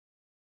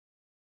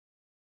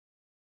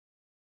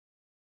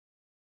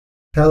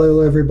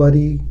Hello,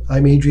 everybody.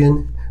 I'm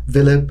Adrian,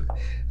 Philip,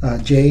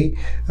 Jay.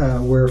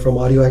 We're from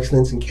Audio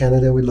Excellence in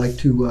Canada. We'd like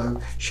to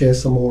share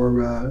some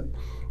more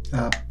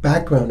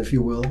background, if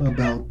you will,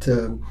 about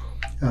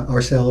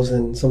ourselves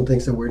and some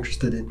things that we're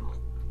interested in.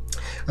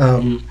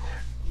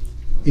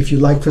 If you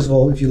like, first of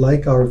all, if you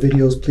like our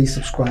videos, please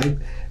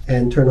subscribe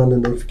and turn on the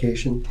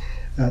notification.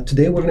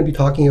 Today, we're going to be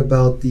talking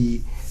about the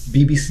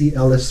BBC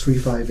LS3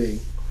 5A.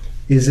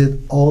 Is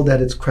it all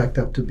that it's cracked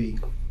up to be?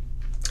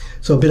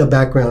 So a bit of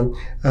background,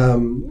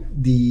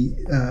 the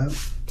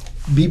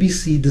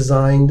BBC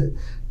designed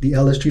the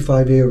LS3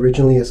 5A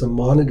originally as a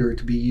monitor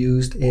to be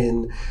used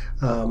in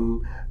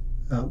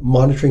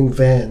monitoring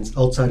vans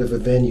outside of a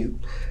venue.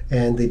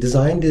 And they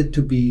designed it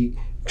to be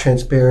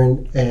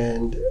transparent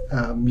and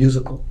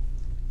musical.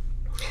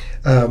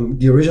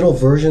 The original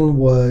version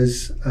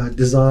was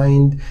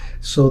designed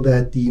so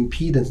that the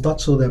impedance,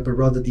 not so that, but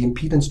rather the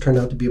impedance turned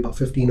out to be about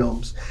 15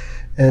 ohms.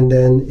 And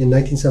then in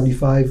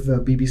 1975,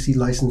 BBC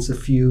licensed a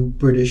few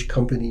British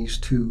companies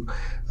to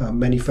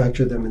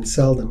manufacture them and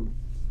sell them.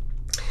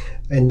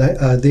 And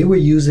they were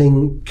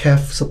using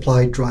KEF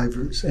supplied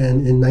drivers.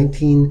 And in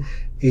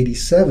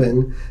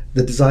 1987,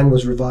 the design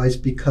was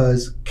revised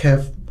because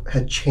KEF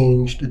had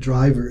changed the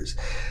drivers.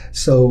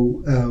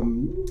 So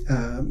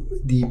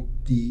the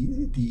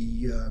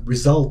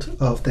result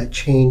of that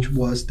change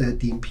was that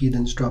the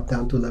impedance dropped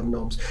down to 11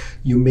 ohms.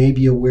 You may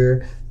be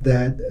aware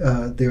that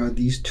there are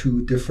these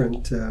two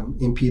different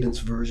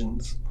impedance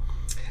versions.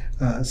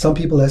 Some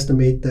people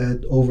estimate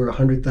that over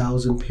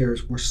 100,000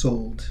 pairs were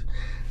sold.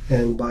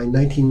 And by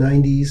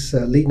 1990s,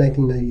 late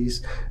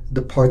 1990s,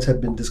 the parts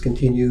had been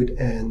discontinued,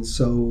 and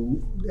so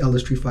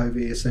LS3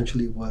 5A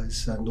essentially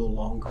was no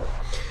longer.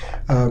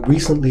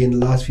 Recently, in the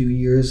last few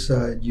years,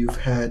 you've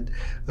had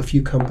a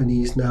few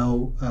companies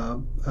now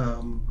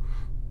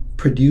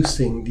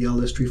producing the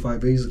LS3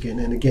 5As again.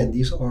 And again,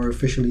 these are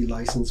officially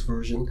licensed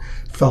version.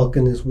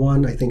 Falcon is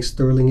one, I think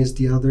Sterling is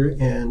the other,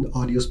 and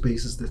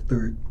Audiospace is the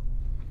third.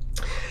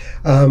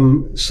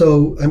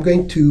 So I'm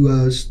going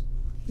to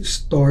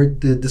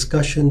start the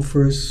discussion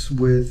first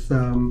with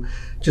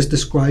just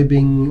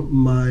describing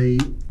my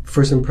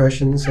first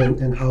impressions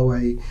and how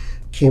I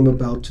came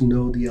about to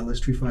know the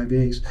LS3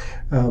 5As.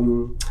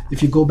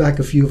 If you go back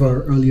a few of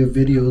our earlier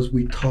videos,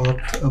 we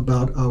talked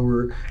about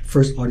our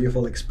first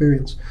audiophile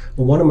experience.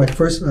 Well, one of my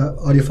first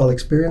audiophile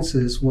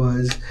experiences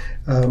was,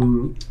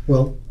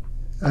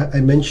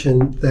 I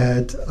mentioned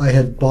that I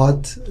had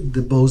bought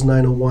the Bose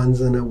 901s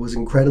and I was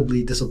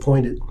incredibly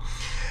disappointed.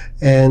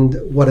 And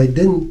what I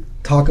didn't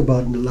talk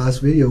about in the last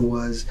video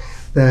was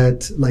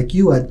that, like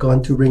you, I'd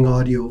gone to Ring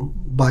Audio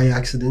by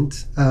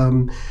accident.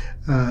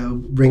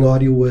 Ring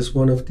Audio was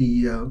one of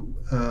the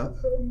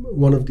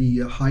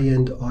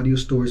high-end audio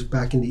stores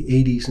back in the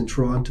 80s in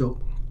Toronto.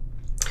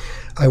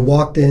 I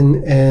walked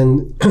in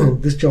and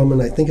this gentleman,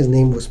 I think his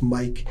name was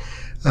Mike,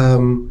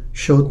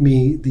 showed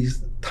me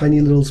these tiny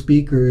little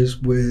speakers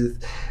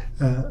with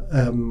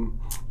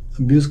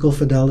musical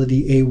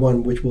fidelity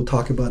A1, which we'll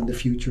talk about in the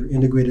future,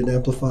 integrated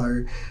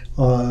amplifier,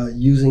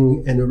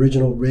 using an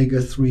original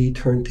Rega 3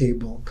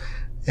 turntable,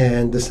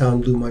 and the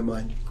sound blew my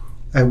mind.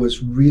 I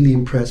was really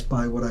impressed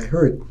by what I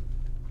heard,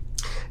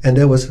 and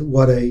that was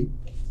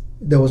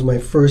my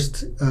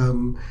first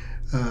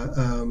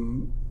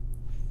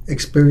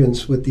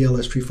experience with the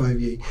LS3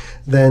 5A.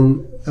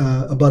 Then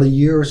about a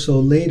year or so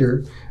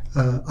later,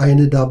 I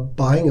ended up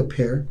buying a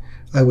pair.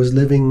 I was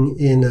living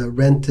in a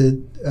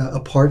rented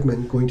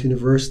apartment going to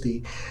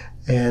university,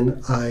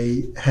 and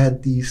I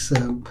had these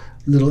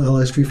little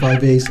LS3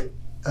 5As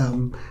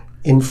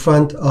in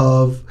front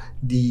of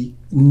the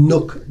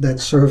nook that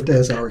served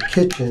as our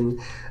kitchen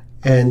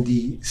and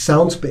the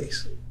sound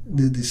space.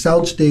 The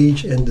sound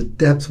stage and the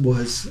depth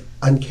was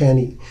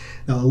uncanny.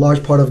 Now, a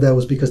large part of that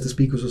was because the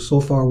speakers were so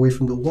far away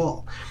from the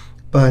wall.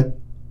 But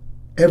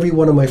every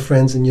one of my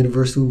friends in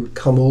university would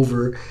come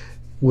over,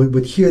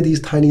 would hear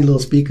these tiny little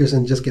speakers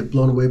and just get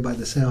blown away by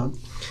the sound.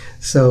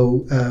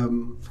 So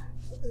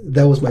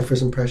that was my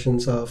first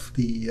impressions of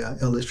the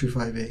LS3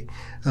 5A.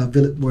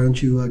 Philip, why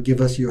don't you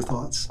give us your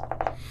thoughts?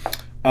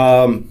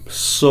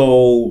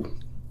 So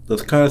the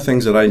kind of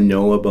things that I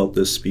know about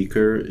this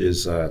speaker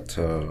is that,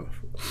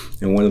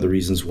 and one of the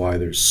reasons why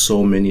there's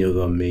so many of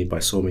them made by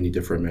so many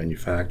different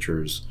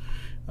manufacturers,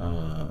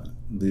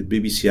 the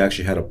BBC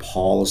actually had a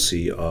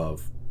policy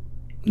of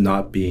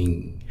not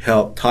being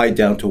tied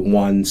down to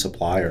one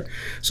supplier.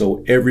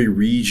 So every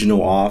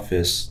regional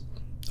office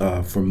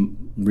from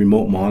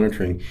remote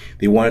monitoring,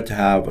 they wanted to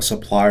have a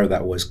supplier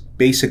that was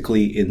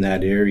basically in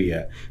that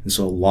area. And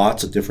so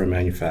lots of different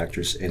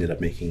manufacturers ended up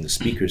making the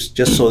speakers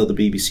just so that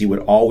the BBC would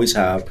always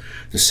have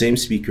the same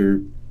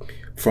speaker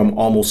from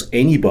almost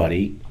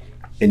anybody,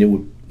 and it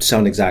would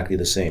sound exactly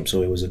the same.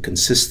 So it was a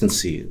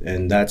consistency,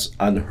 and that's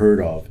unheard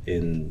of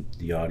in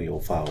the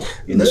audiophile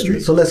industry.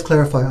 So let's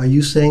clarify. Are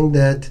you saying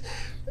that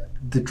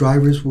the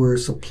drivers were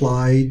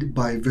supplied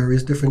by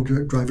various different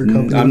driver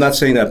companies? I'm not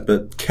saying that,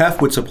 but KEF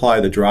would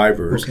supply the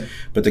drivers, okay.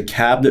 But the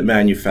cabinet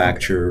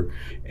manufacturer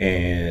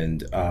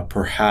and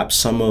perhaps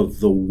some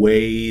of the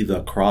way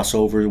the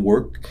crossover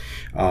worked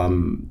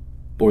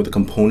or the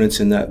components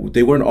in that,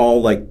 they weren't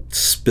all like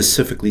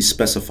specifically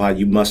specified.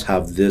 You must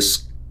have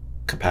this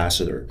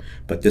capacitor,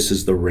 but this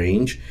is the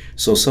range.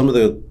 So some of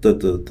the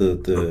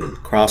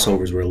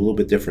crossovers were a little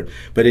bit different.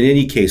 But in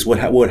any case, what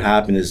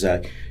happened is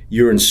that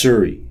you're in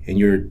Surrey and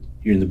you're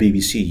in the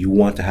BBC. You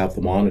want to have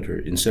the monitor.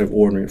 Instead of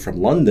ordering it from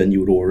London,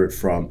 you would order it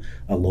from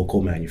a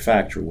local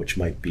manufacturer, which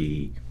might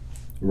be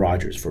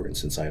Rogers, for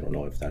instance. I don't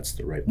know if that's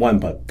the right one,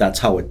 but that's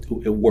how it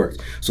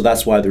worked. So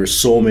that's why there are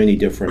so many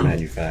different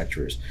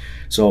manufacturers.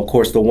 So of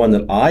course, the one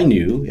that I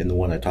knew and the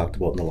one I talked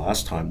about in the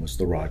last time was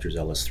the Rogers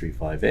LS3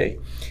 5A.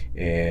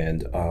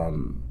 And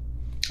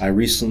I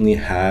recently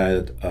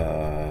had,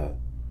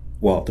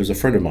 well, there's a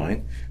friend of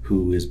mine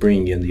who is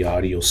bringing in the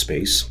audio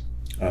space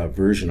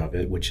version of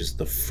it, which is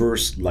the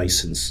first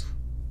license,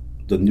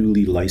 the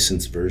newly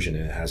licensed version.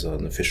 It has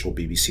an official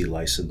BBC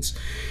license.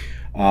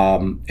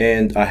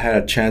 And I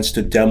had a chance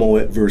to demo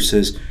it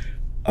versus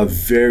a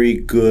very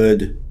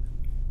good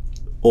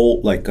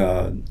old, like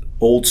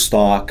old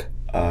stock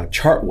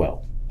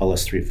Chartwell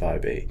LS3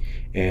 5A.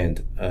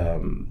 And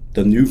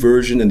the new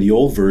version and the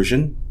old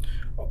version,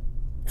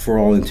 for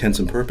all intents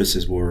and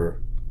purposes, were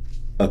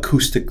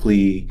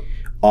acoustically,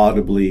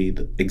 audibly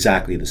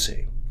exactly the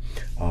same.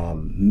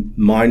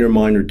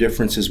 Minor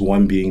differences,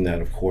 one being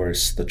that, of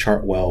course, the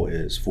Chartwell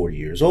is 40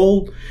 years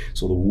old,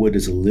 so the wood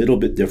is a little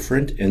bit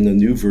different, and the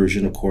new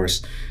version, of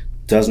course,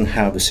 doesn't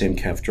have the same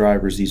KEF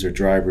drivers. These are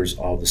drivers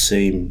of the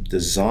same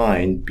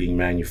design being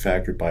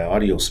manufactured by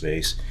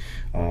Audiospace,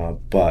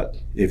 but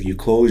if you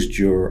closed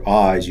your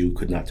eyes, you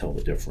could not tell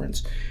the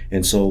difference.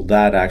 And so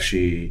that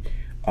actually,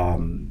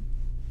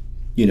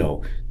 you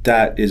know,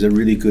 that is a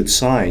really good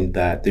sign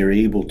that they're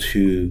able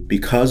to,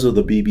 because of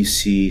the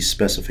BBC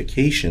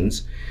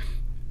specifications,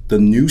 the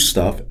new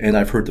stuff, and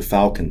I've heard the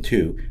Falcon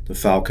too, the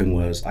Falcon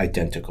was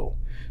identical.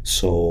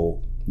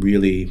 So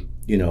really,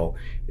 you know,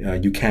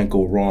 you can't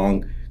go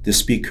wrong. The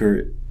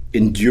speaker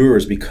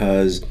endures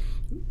because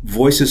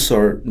voices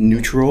are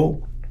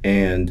neutral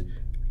and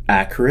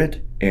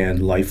accurate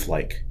and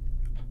lifelike.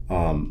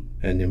 And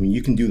then when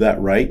you can do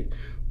that right,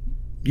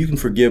 you can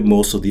forgive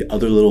most of the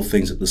other little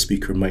things that the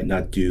speaker might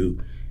not do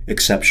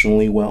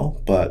exceptionally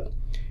well, but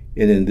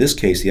in this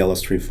case, the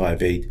LS3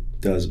 5A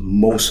does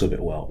most of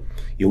it well.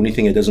 The only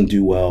thing it doesn't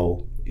do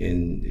well,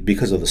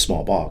 because of the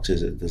small box,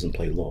 is it doesn't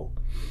play low.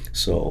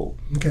 So,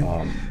 okay.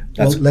 Well,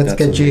 let's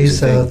get Jay's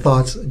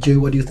thoughts. Jay,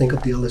 what do you think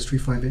of the LS3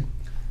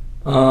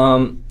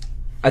 5A?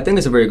 I think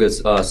it's a very good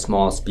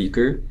small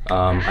speaker.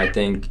 I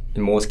think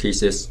in most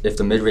cases, if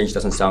the mid-range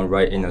doesn't sound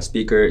right in a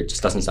speaker, it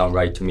just doesn't sound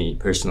right to me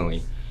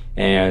personally.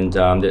 And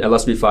the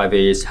LS3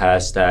 5A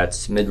has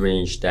that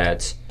mid-range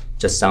that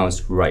just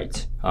sounds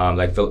right.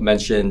 Like Philip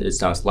mentioned, it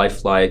sounds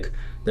lifelike.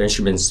 The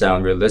instruments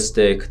sound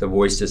realistic. The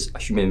voices,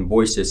 human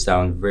voices,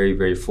 sound very,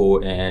 very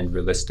full and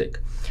realistic.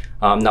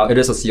 Now, it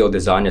is a sealed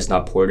design. It's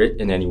not ported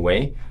in any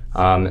way.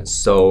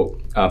 So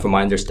from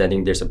my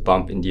understanding, there's a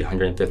bump in the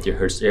 150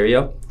 hertz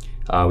area,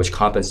 which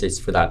compensates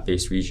for that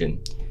bass region.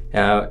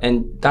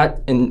 And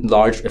that, in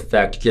large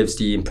effect, gives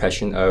the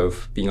impression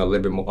of being a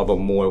little bit more of a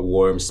more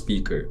warm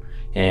speaker.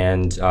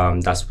 And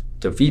that's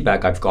the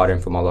feedback I've gotten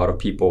from a lot of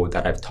people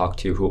that I've talked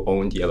to who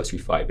own the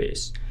LS3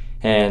 5As.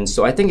 And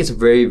so I think it's a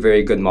very,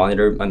 very good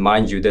monitor. And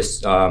mind you,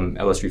 this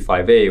LS3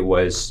 5A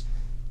was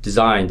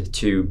designed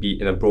to be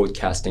in a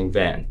broadcasting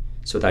van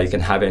so that you can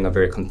have it in a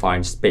very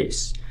confined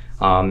space.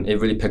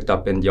 It really picked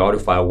up in the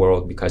audiophile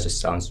world because it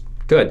sounds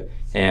good.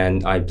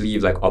 And I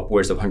believe like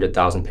upwards of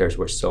 100,000 pairs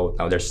were sold.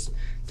 Now there's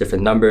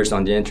different numbers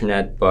on the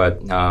internet,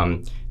 but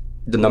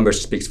the number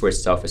speaks for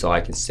itself is all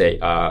I can say.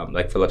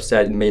 Like Philip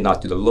said, it may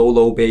not do the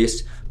low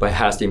bass, but it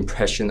has the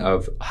impression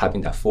of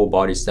having that full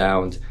body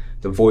sound.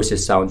 The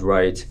voices sound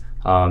right.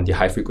 The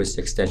high frequency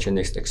extension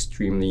is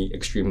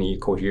extremely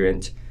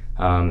coherent.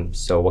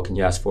 So what can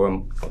you ask for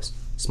a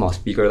small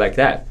speaker like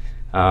that?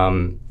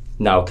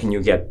 Now, can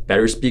you get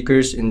better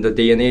speakers in the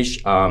day and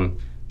age?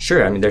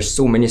 Sure, I mean, there's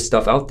so many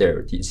stuff out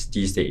there these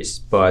days,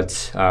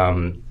 but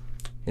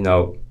you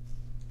know,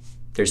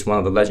 there's one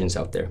of the legends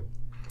out there,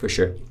 for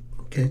sure.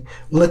 Okay,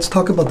 well, let's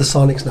talk about the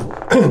sonics now.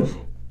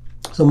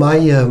 So my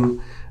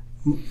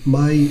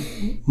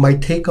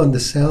take on the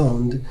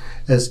sound,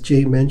 as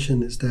Jay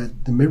mentioned, is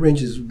that the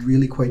mid-range is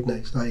really quite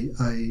nice.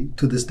 I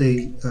to this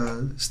day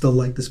still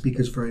like the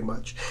speakers very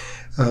much.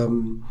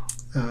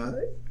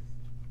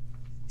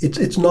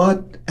 It's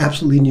not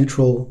absolutely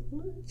neutral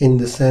in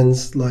the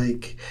sense,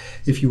 like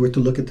if you were to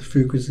look at the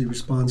frequency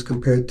response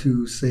compared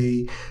to,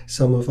 say,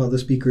 some of other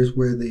speakers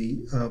where they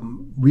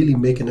really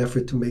make an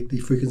effort to make the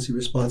frequency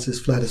response as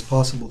flat as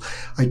possible.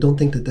 I don't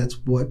think that that's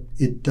what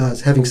it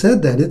does. Having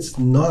said that, it's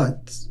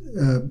not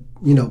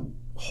you know,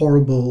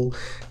 horrible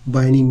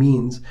by any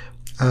means,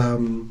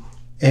 and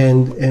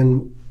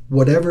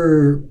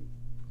whatever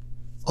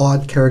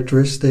odd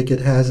characteristic it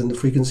has in the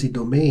frequency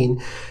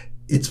domain,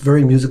 it's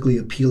very musically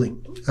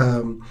appealing,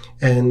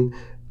 and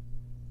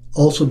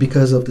also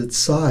because of its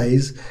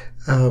size,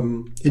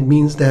 it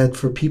means that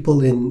for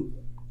people in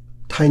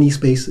tiny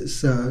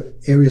spaces,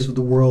 areas of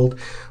the world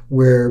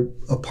where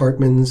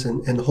apartments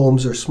and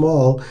homes are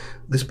small,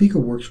 the speaker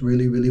works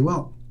really, really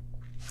well.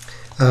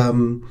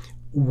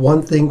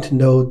 One thing to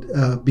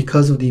note,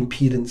 because of the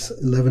impedance,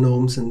 11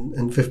 ohms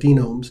and 15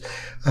 ohms,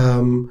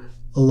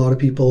 a lot of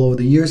people over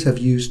the years have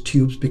used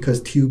tubes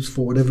because tubes,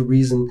 for whatever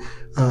reason,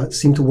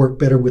 seem to work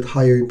better with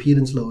higher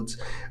impedance loads.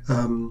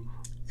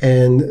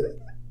 And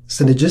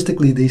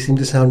synergistically, they seem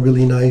to sound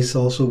really nice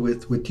also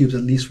with tubes,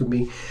 at least for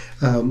me.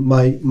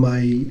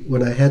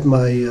 When I had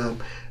my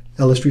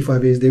LS3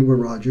 5As, they were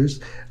Rogers.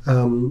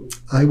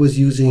 I was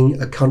using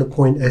a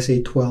counterpoint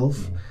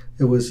SA12.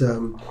 It was,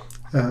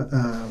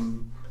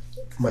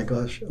 my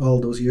gosh, all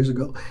those years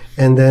ago.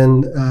 And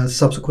then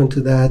subsequent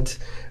to that,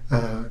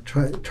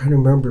 trying to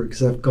remember,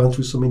 because I've gone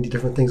through so many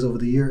different things over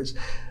the years.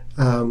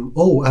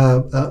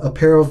 A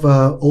pair of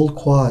old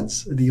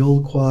quads, the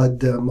old quad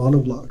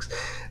monoblocks.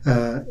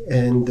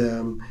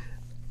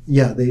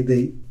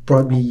 They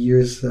brought me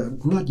years,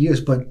 not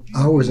years, but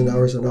hours and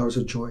hours and hours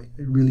of joy.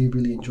 I really,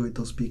 really enjoyed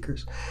those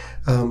speakers.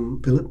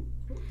 Philip?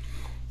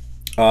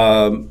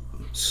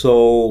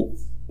 So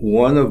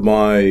one of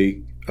my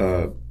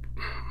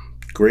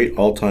great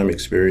all-time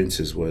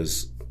experiences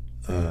was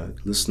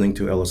listening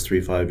to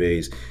LS3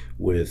 5As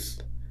with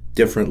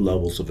different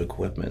levels of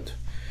equipment.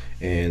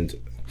 And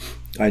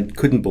I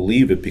couldn't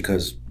believe it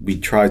because we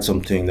tried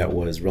something that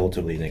was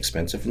relatively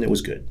inexpensive, and it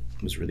was good.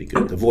 It was really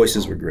good. The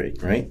voices were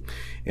great, right?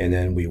 And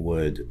then we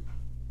would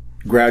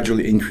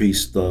gradually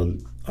increase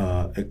the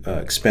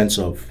expense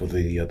of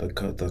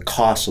the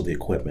cost of the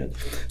equipment.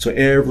 So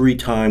every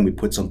time we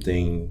put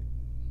something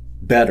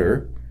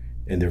better,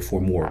 and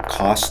therefore more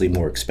costly,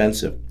 more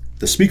expensive,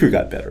 the speaker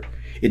got better.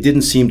 It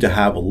didn't seem to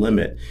have a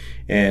limit.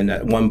 And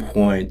at one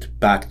point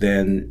back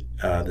then,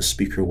 the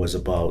speaker was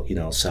about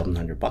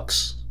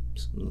 $700.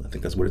 I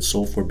think that's what it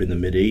sold for in the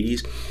mid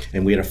 80s.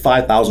 And we had a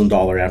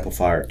 $5,000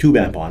 amplifier, tube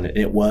amp on it, and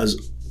it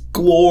was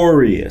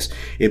glorious.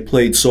 It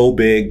played so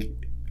big.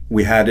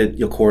 We had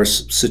it, of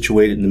course,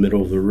 situated in the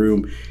middle of the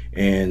room,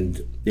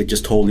 and it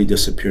just totally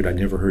disappeared. I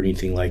never heard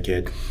anything like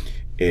it.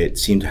 It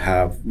seemed to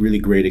have really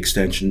great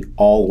extension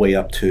all the way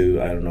up to,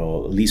 I don't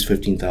know, at least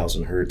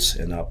 15,000 hertz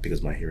and up,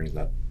 because my hearing's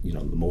not,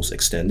 the most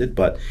extended,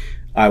 but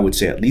I would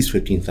say at least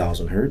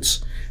 15,000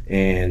 hertz.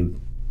 And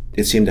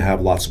it seemed to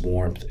have lots of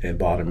warmth and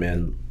bottom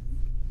end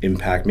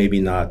impact,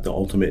 maybe not the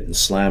ultimate in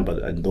slam, but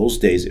in those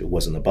days it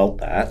wasn't about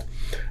that.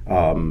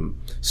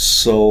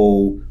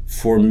 So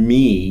for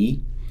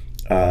me,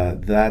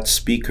 that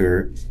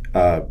speaker,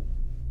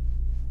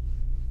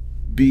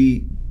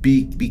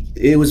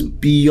 it was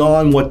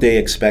beyond what they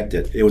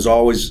expected. It was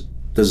always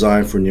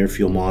designed for near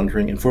field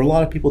monitoring, and for a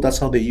lot of people, that's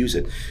how they use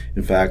it.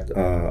 In fact,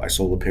 I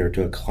sold a pair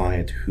to a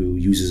client who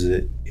uses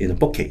it in a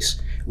bookcase.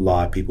 A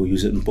lot of people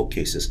use it in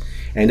bookcases,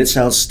 and it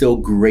sounds still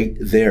great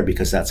there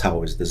because that's how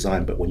it was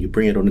designed. But when you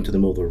bring it out into the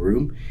middle of the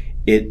room,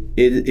 it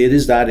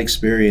is that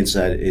experience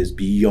that is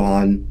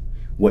beyond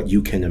what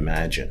you can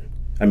imagine.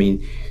 I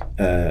mean,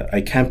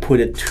 I can't put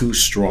it too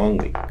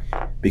strongly,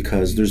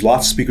 because there's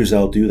lots of speakers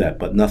that'll do that,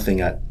 but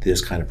nothing at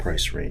this kind of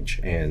price range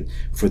and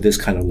for this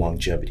kind of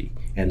longevity.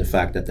 And the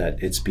fact that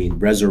it's being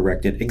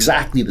resurrected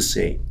exactly the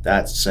same,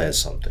 that says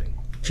something.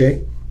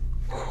 Jay?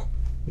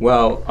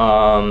 Well,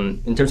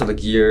 in terms of the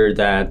gear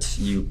that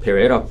you pair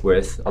it up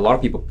with, a lot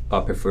of people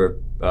prefer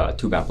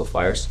tube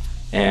amplifiers.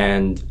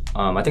 And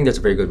I think there's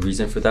a very good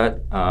reason for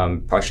that,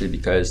 partially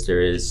because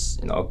there is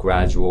a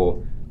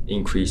gradual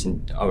increase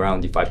in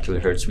around the 5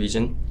 kilohertz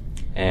region,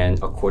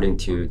 and according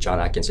to John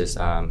Atkins's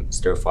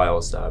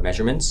stereophiles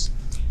measurements.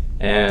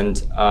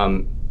 And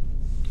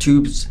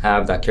tubes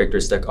have that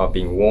characteristic of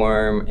being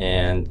warm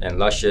and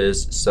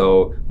luscious.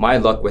 So my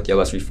luck with the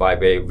LS3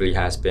 5A really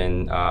has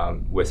been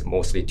with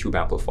mostly tube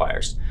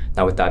amplifiers.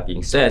 Now, with that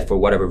being said, for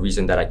whatever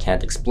reason that I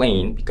can't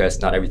explain,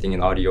 because not everything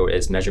in audio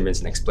is measurements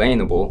and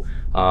explainable,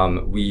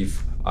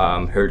 we've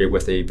heard it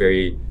with a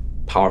very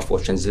powerful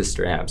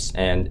transistor amps,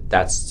 and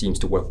that seems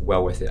to work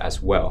well with it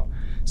as well.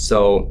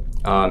 So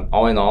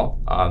all in all,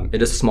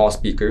 it is a small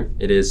speaker.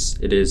 It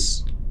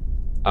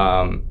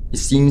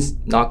seems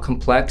not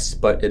complex,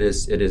 but it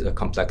is a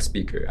complex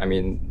speaker. I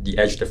mean, the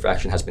edge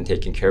diffraction has been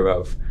taken care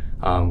of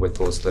with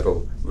those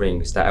little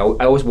rings. That I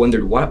always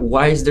wondered,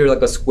 why is there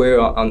like a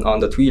square on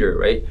the tweeter,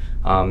 right?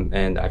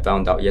 And I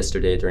found out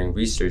yesterday during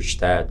research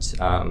that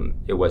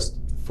it was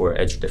for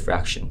edge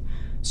diffraction.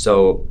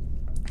 So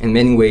in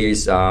many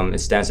ways, it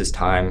stands its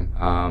time,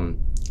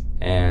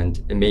 and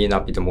it may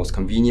not be the most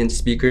convenient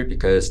speaker,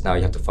 because now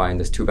you have to find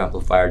this tube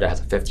amplifier that has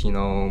a 15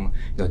 ohm.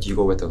 Do you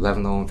go with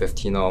 11 ohm,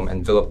 15 ohm?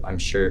 And Philip, I'm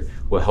sure,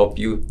 will help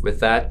you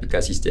with that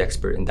because he's the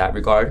expert in that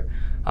regard.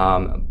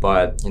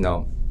 But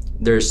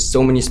there's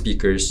so many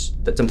speakers.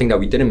 That something that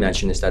we didn't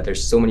mention is that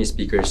there's so many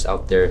speakers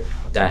out there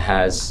that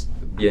has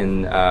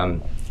been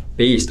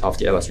based off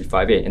the LS3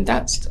 5A, and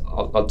that's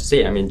I'll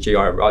say. I mean,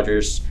 JR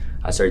Acoustics,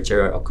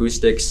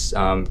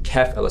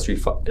 KEF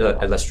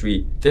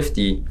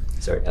LS350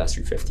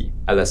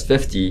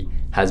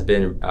 has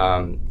been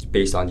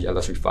based on the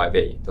LS3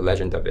 5A, the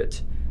legend of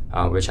it,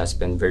 which has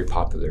been very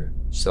popular.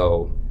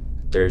 So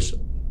that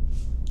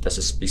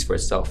just speaks for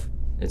itself.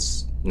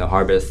 It's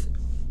Harbeth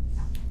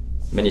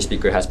mini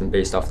speaker has been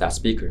based off that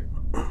speaker.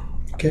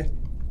 Okay.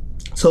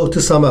 So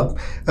to sum up,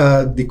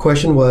 the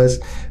question was,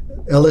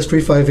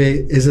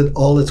 LS35A, is it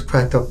all it's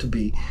cracked up to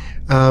be?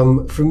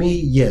 For me,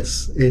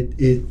 yes.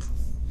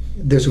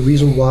 There's a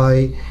reason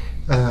why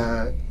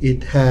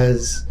it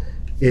has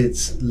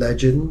its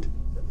legend.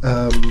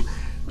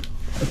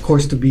 Of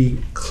course, to be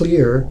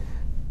clear,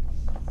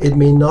 it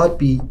may not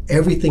be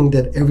everything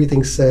that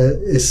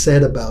is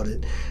said about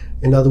it.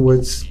 In other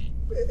words,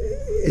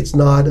 it's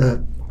not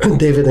a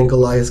David and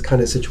Goliath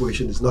kind of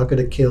situation. It's not going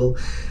to kill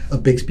a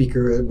big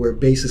speaker where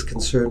bass is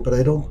concerned, but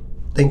I don't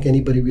think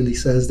anybody really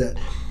says that.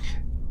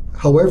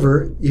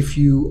 However, if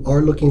you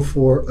are looking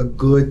for a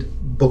good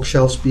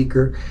bookshelf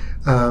speaker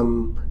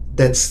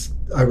that's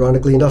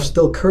ironically enough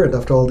still current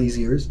after all these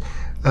years,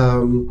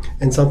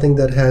 and something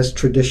that has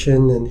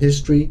tradition and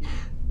history,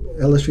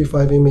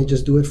 LS35A may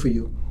just do it for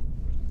you.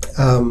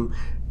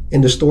 In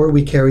the store,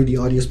 we carry the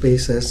audio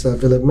space, as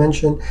Philip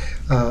mentioned.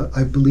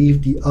 I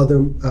believe the other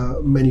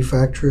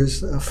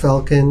manufacturers,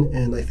 Falcon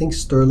and I think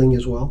Sterling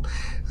as well.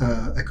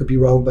 I could be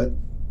wrong, but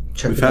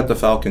check. We've had the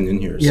Falcon in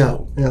here. Yeah,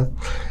 so. yeah.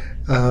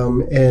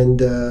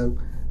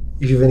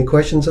 If you have any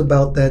questions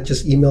about that,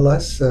 just email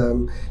us.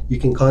 You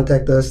can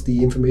contact us.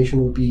 The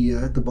information will be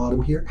at the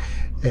bottom here.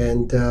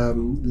 And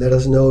let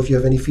us know if you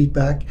have any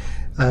feedback,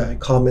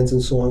 comments,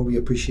 and so on. We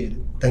appreciate it.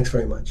 Thanks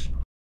very much.